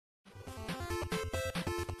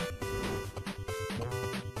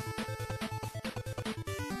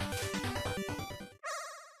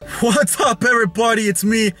What's up, everybody? It's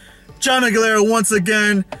me, John Aguilera, once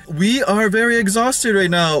again. We are very exhausted right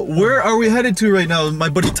now. Where are we headed to right now? My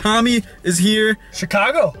buddy Tommy is here.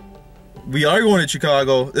 Chicago. We are going to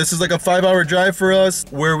Chicago. This is like a 5-hour drive for us.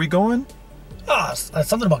 Where are we going?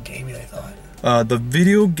 Something about gaming, I thought. The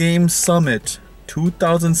Video Game Summit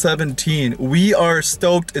 2017. We are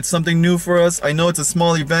stoked. It's something new for us. I know it's a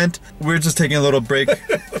small event. We're just taking a little break.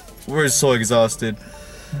 We're so exhausted.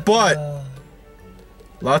 But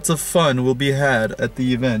lots of fun will be had at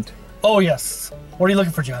the event. Oh, yes. What are you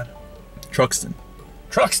looking for, John? Truxton.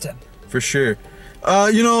 Truxton. For sure.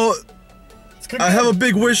 You know, I have a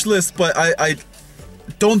big wish list, but I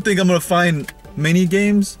don't think I'm gonna find many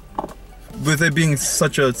games with it being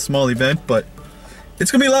such a small event, but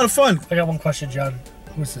it's gonna be a lot of fun. I got one question, John.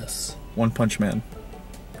 Who's this? One Punch Man.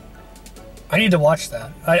 I need to watch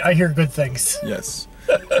that. I hear good things. Yes.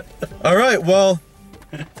 All right, well,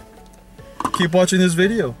 keep watching this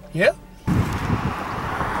video. Yeah.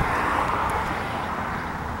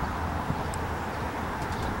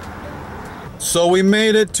 So we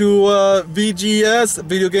made it to VGS,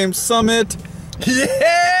 Video Game Summit.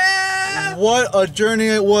 Yeah! What a journey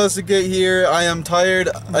it was to get here. I am tired.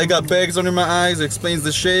 I got bags under my eyes. It explains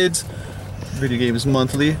the shades. Video Games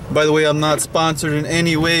Monthly. By the way, I'm not sponsored in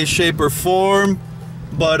any way, shape, or form,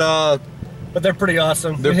 but they're pretty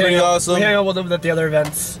awesome. They're pretty awesome. We hang out with them at the other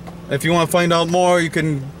events. If you want to find out more, you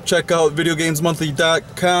can check out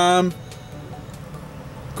videogamesmonthly.com.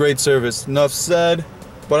 Great service. Enough said.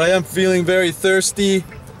 But I am feeling very thirsty.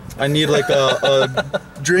 I need like a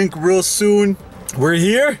drink real soon. We're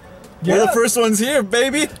here. Yeah. We're the first ones here,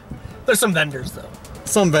 baby. There's some vendors though.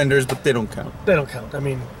 Some vendors, but they don't count. They don't count. I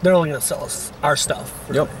mean, they're only gonna sell us our stuff.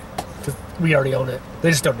 Yep. Because we already own it.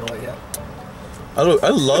 They just don't know it yet. I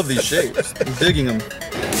love these shapes. I'm digging them.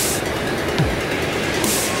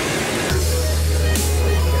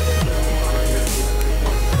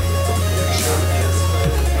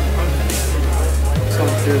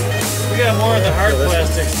 We got more of the hard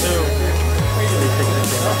plastics too.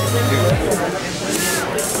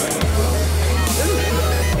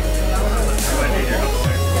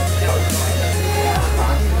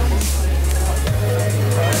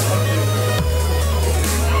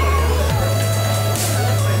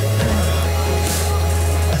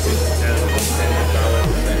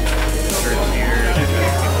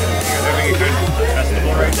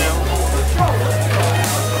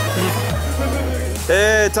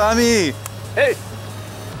 Hey, Tommy. Hey.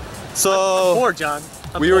 So, Poor John.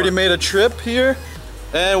 We already made a trip here,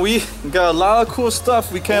 and we got a lot of cool stuff.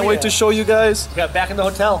 We can't wait to show you guys. We got back in the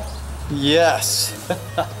hotel. Yes.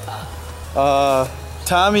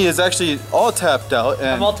 Tommy is actually all tapped out, and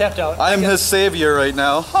I'm all tapped out. I'm his savior right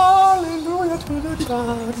now. Hallelujah to the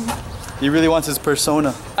God. He really wants his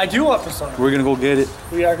Persona. I do want Persona. We're gonna go get it.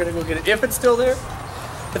 We are gonna go get it. If it's still there,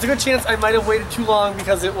 it's a good chance I might have waited too long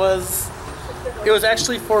because it was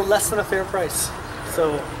actually for less than a fair price.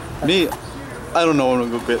 So me, I don't know what I'm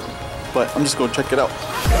gonna go get, but I'm just gonna check it out.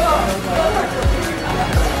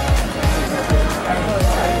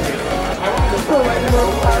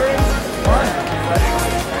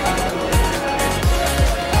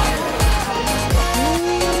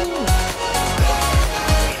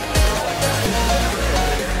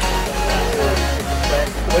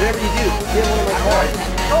 Whatever you do, get one of my cards.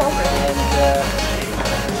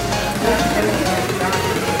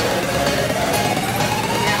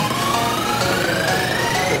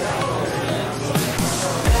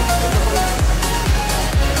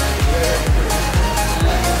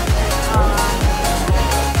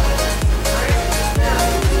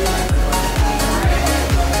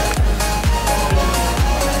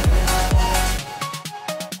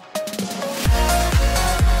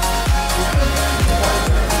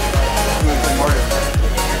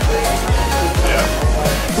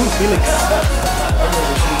 Felix.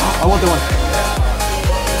 I want the one.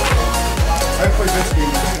 I play this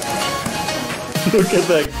game. Look at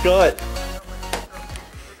that gut.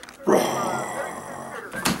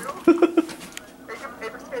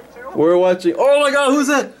 We're watching. Oh my God, who's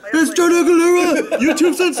that? It's John Aguilera,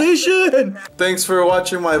 YouTube sensation. Thanks for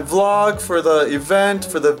watching my vlog for the event,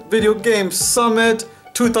 for the Video Game Summit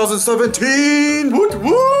 2017. Woo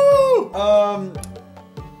woo!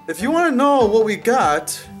 If you want to know what we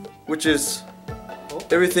got, which is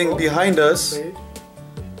everything behind us.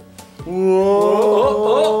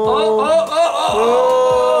 Whoa!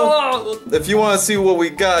 If you want to see what we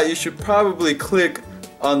got, you should probably click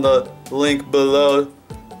on the link below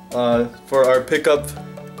for our pickup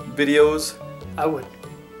videos. I would.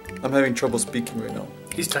 I'm having trouble speaking right now.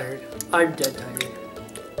 He's tired. I'm dead tired.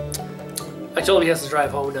 I told him he has to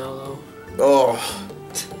drive home now, though. Oh,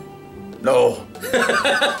 No.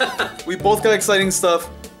 We both got exciting stuff.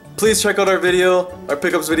 Please check out our video, our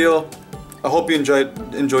pickups video. I hope you enjoyed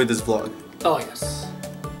this vlog. Oh yes.